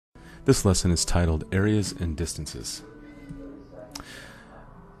This lesson is titled Areas and Distances.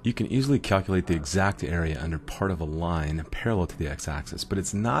 You can easily calculate the exact area under part of a line parallel to the x-axis, but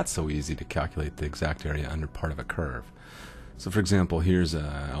it's not so easy to calculate the exact area under part of a curve. So for example, here's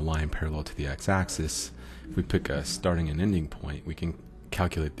a line parallel to the x-axis. If we pick a starting and ending point, we can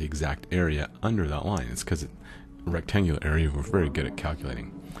calculate the exact area under that line. It's because a rectangular area we're very good at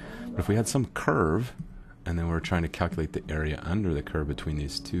calculating. But if we had some curve, and then we're trying to calculate the area under the curve between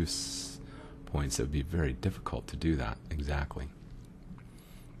these two points, it would be very difficult to do that exactly.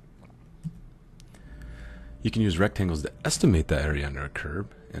 You can use rectangles to estimate the area under a curve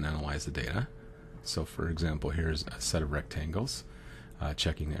and analyze the data. So for example, here's a set of rectangles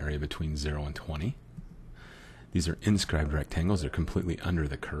checking the area between 0 and 20. These are inscribed rectangles. They're completely under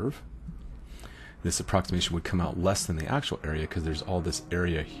the curve. This approximation would come out less than the actual area because there's all this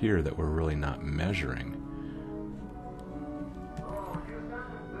area here that we're really not measuring.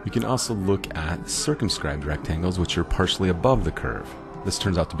 You can also look at circumscribed rectangles, which are partially above the curve. This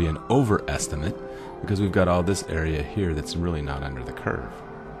turns out to be an overestimate because we've got all this area here that's really not under the curve.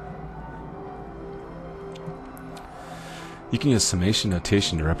 You can use summation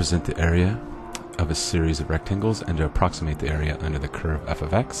notation to represent the area of a series of rectangles and to approximate the area under the curve f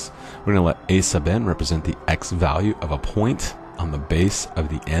of x. We're going to let a sub n represent the x value of a point on the base of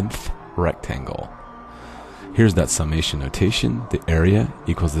the nth rectangle. Here's that summation notation. The area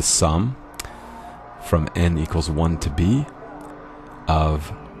equals the sum from n equals 1 to b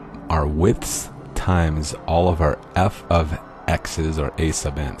of our widths times all of our f of x's or a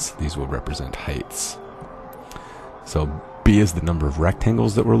sub n's. These will represent heights. So b is the number of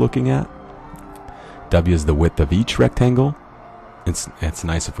rectangles that we're looking at. W is the width of each rectangle. It's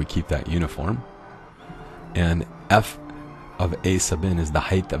nice if we keep that uniform. And f of a sub n is the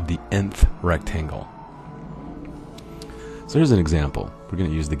height of the nth rectangle. So here's an example. We're going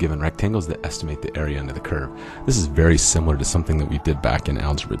to use the given rectangles to estimate the area under the curve. This is very similar to something that we did back in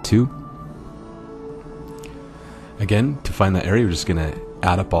Algebra 2. Again, to find that area, we're just going to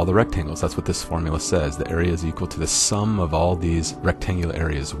add up all the rectangles. That's what this formula says. The area is equal to the sum of all these rectangular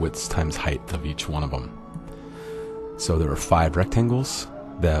areas, widths times height of each one of them. So there are 5 rectangles.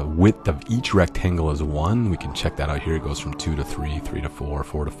 The width of each rectangle is 1. We can check that out here. It goes from 2 to 3, 3 to 4,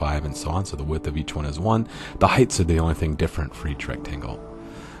 4 to 5, and so on. So the width of each one is 1. The heights are the only thing different for each rectangle.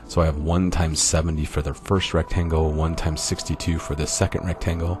 So I have 1 times 70 for the first rectangle, 1 times 62 for the second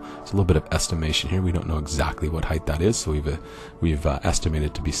rectangle. It's a little bit of estimation here. We don't know exactly what height that is, so we've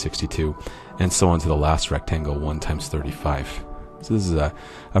estimated to be 62. And so on to the last rectangle, 1 times 35. So this is a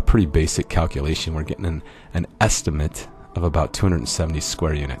pretty basic calculation. We're getting an estimate of about 270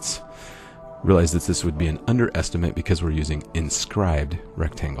 square units. Realize that this would be an underestimate because we're using inscribed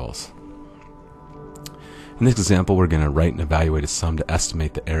rectangles. In this example, we're going to write and evaluate a sum to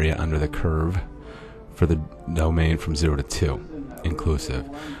estimate the area under the curve for the domain from 0 to 2, inclusive.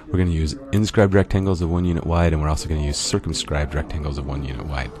 We're going to use inscribed rectangles of 1 unit wide, and we're also going to use circumscribed rectangles of 1 unit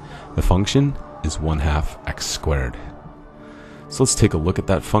wide. The function is 1/2 x squared. So let's take a look at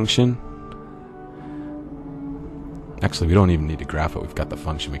that function. Actually, we don't even need to graph it. We've got the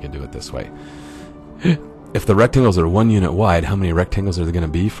function. We can do it this way. If the rectangles are 1 unit wide, how many rectangles are there going to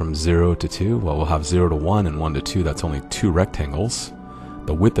be from 0 to 2? Well, we'll have 0 to 1 and 1 to 2. That's only 2 rectangles.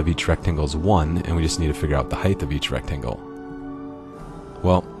 The width of each rectangle is 1, and we just need to figure out the height of each rectangle.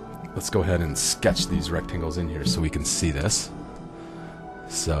 Well, let's go ahead and sketch these rectangles in here so we can see this.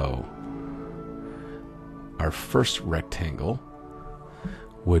 So our first rectangle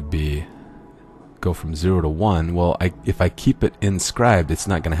would be go from 0 to 1. Well, if I keep it inscribed, it's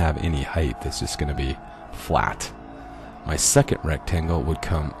not going to have any height. It's just going to be flat. My second rectangle would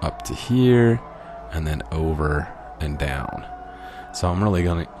come up to here and then over and down. So I'm really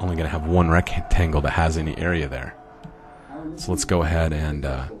only going to have one rectangle that has any area there. So let's go ahead and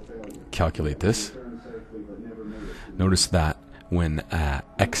calculate this. Notice that when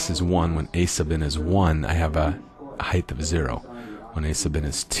x is 1, when a sub n is 1, I have a height of 0. When a sub n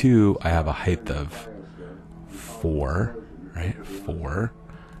is 2, I have a height of 4, right? 4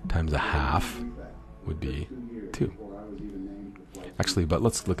 times 1/2 would be 2. Actually, but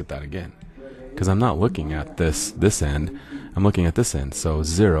let's look at that again. Because I'm not looking at this end, I'm looking at this end. So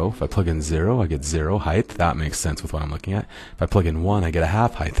 0, if I plug in 0, I get 0 height. That makes sense with what I'm looking at. If I plug in 1, I get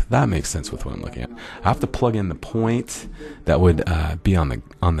 1/2 height. That makes sense with what I'm looking at. I have to plug in the point that would be on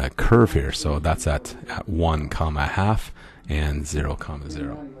the curve here. So that's at 1, 1/2 and 0,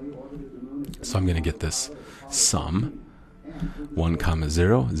 0. So I'm going to get this sum 1,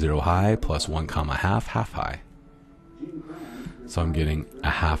 0, 0 high plus 1, 1/2, 1/2 high. So I'm getting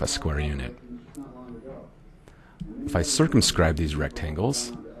 1/2 a square unit. If I circumscribe these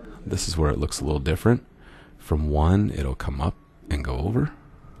rectangles, this is where it looks a little different. From 1, it'll come up and go over.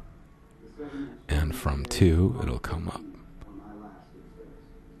 And from 2, it'll come up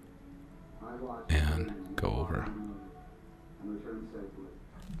and go over.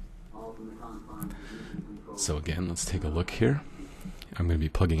 So again, let's take a look here. I'm going to be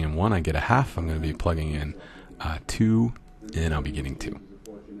plugging in 1, I get a half. I'm going to be plugging in 2, and I'll be getting 2.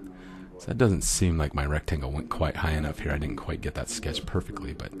 So that doesn't seem like my rectangle went quite high enough here. I didn't quite get that sketched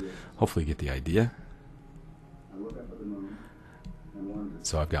perfectly, but hopefully you get the idea.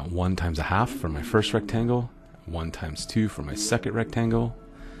 So I've got 1 times a half for my first rectangle, 1 times 2 for my second rectangle,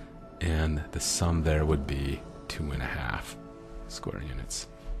 and the sum there would be 2.5 square units.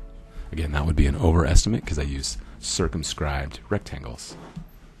 Again, that would be an overestimate because I use circumscribed rectangles.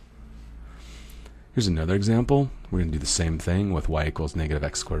 Here's another example. We're going to do the same thing with y equals negative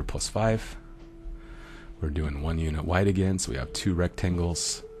x squared plus 5. We're doing 1 unit wide again, so we have 2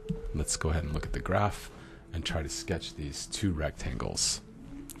 rectangles. Let's go ahead and look at the graph and try to sketch these 2 rectangles.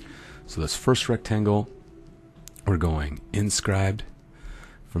 So this first rectangle, we're going inscribed.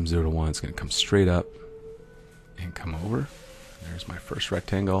 From 0 to 1, it's going to come straight up and come over. There's my first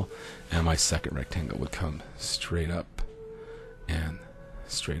rectangle, and my second rectangle would come straight up and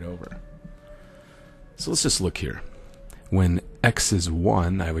straight over. So let's just look here. When x is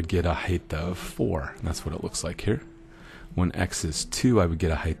 1, I would get a height of 4, and that's what it looks like here. When x is 2, I would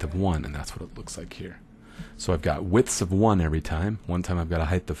get a height of 1, and that's what it looks like here. So I've got widths of 1 every time. One time I've got a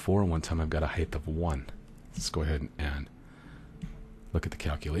height of 4, one time I've got a height of 1. Let's go ahead and look at the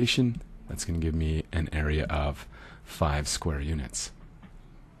calculation. That's going to give me an area of 5 square units.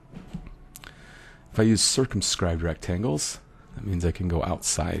 If I use circumscribed rectangles, that means I can go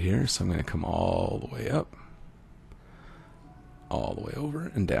outside here. So I'm going to come all the way up, all the way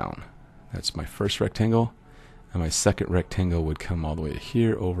over and down. That's my first rectangle. And my second rectangle would come all the way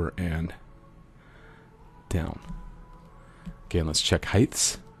here, over and down. Again, let's check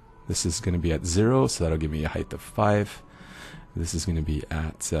heights. This is going to be at 0, so that'll give me a height of 5. This is going to be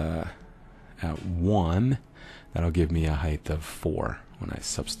at 1. That'll give me a height of 4 when I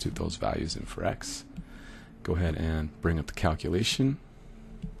substitute those values in for x. Go ahead and bring up the calculation.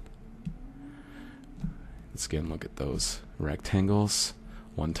 Let's again look at those rectangles.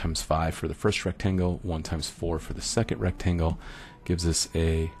 1 times 5 for the first rectangle, 1 times 4 for the second rectangle gives us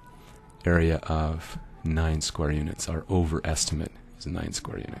a area of 9 square units. Our overestimate is 9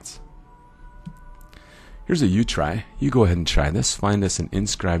 square units. Here's a you try. You go ahead and try this. Find us an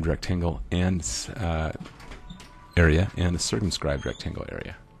inscribed rectangle and area and a circumscribed rectangle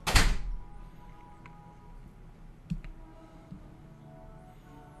area.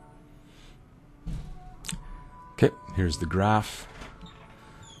 Okay, here's the graph.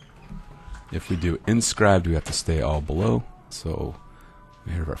 If we do inscribed, we have to stay all below. So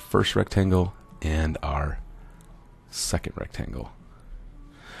we have our first rectangle and our second rectangle.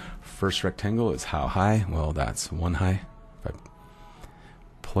 First rectangle is how high? Well, that's 1 high. If I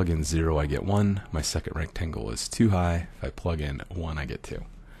plug in 0, I get 1. My second rectangle is 2 high. If I plug in 1, I get 2.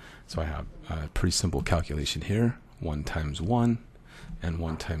 So I have a pretty simple calculation here. 1 times 1 and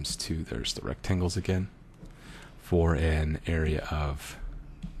 1 times 2. There's the rectangles again, for an area of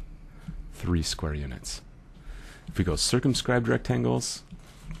 3 square units. If we go circumscribed rectangles,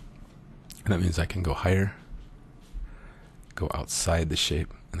 that means I can go higher, go outside the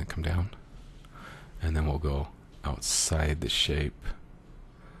shape, and then come down. And then we'll go outside the shape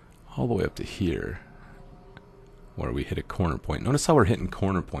all the way up to here, where we hit a corner point. Notice how we're hitting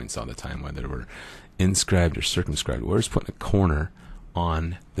corner points all the time, whether we're inscribed or circumscribed. We're just putting a corner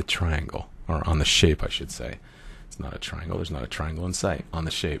on the triangle, or on the shape, I should say. It's not a triangle. There's not a triangle in sight. On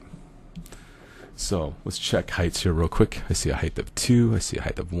the shape. So let's check heights here real quick. I see a height of 2. I see a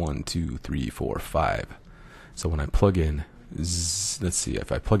height of 1, 2, 3, 4, 5. So when I plug in, let's see,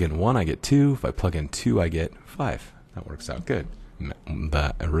 if I plug in 1, I get 2. If I plug in 2, I get 5. That works out good.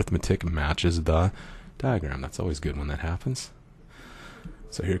 The arithmetic matches the diagram. That's always good when that happens.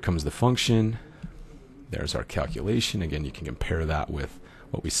 So here comes the function. There's our calculation. Again, you can compare that with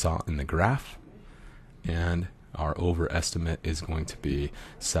what we saw in the graph. And our overestimate is going to be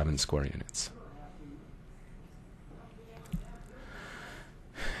 7 square units.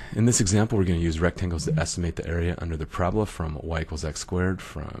 In this example, we're going to use rectangles to estimate the area under the parabola from y equals x squared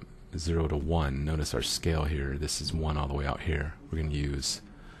from 0 to 1. Notice our scale here. This is 1 all the way out here. We're going to use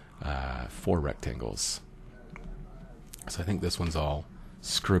 4 rectangles. So I think this one's all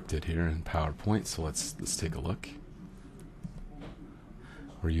scripted here in PowerPoint. So let's take a look.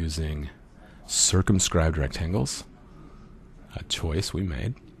 We're using circumscribed rectangles, a choice we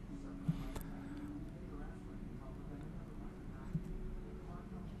made.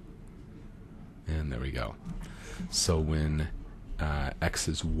 And there we go. So when x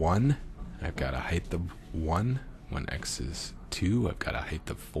is 1, I've got a height of 1. When x is 2, I've got a height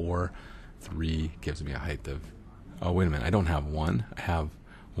of 4. 3 gives me a height of, oh wait a minute, I don't have 1, I have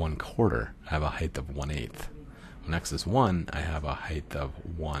 1/4. I have a height of 1/8. When x is 1, I have a height of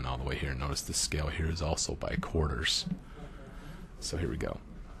 1 all the way here. Notice the scale here is also by quarters. So here we go.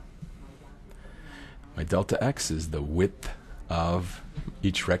 My delta x is the width of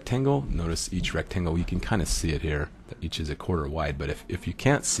each rectangle. Notice each rectangle, you can kind of see it here, that each is 1/4 wide, but if you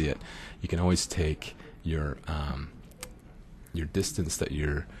can't see it, you can always take your distance that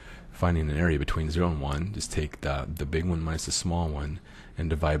you're finding an area between 0 and 1, just take the big one minus the small one and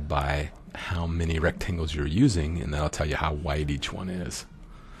divide by how many rectangles you're using, and that'll tell you how wide each one is.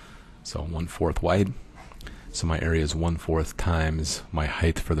 So 1/4 wide. So my area is 1/4 times my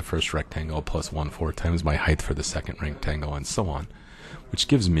height for the first rectangle plus 1/4 times my height for the second rectangle, and so on, which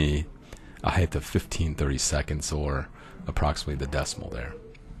gives me a height of 15/32, or approximately the decimal there.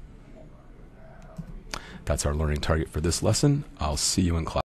 That's our learning target for this lesson. I'll see you in class.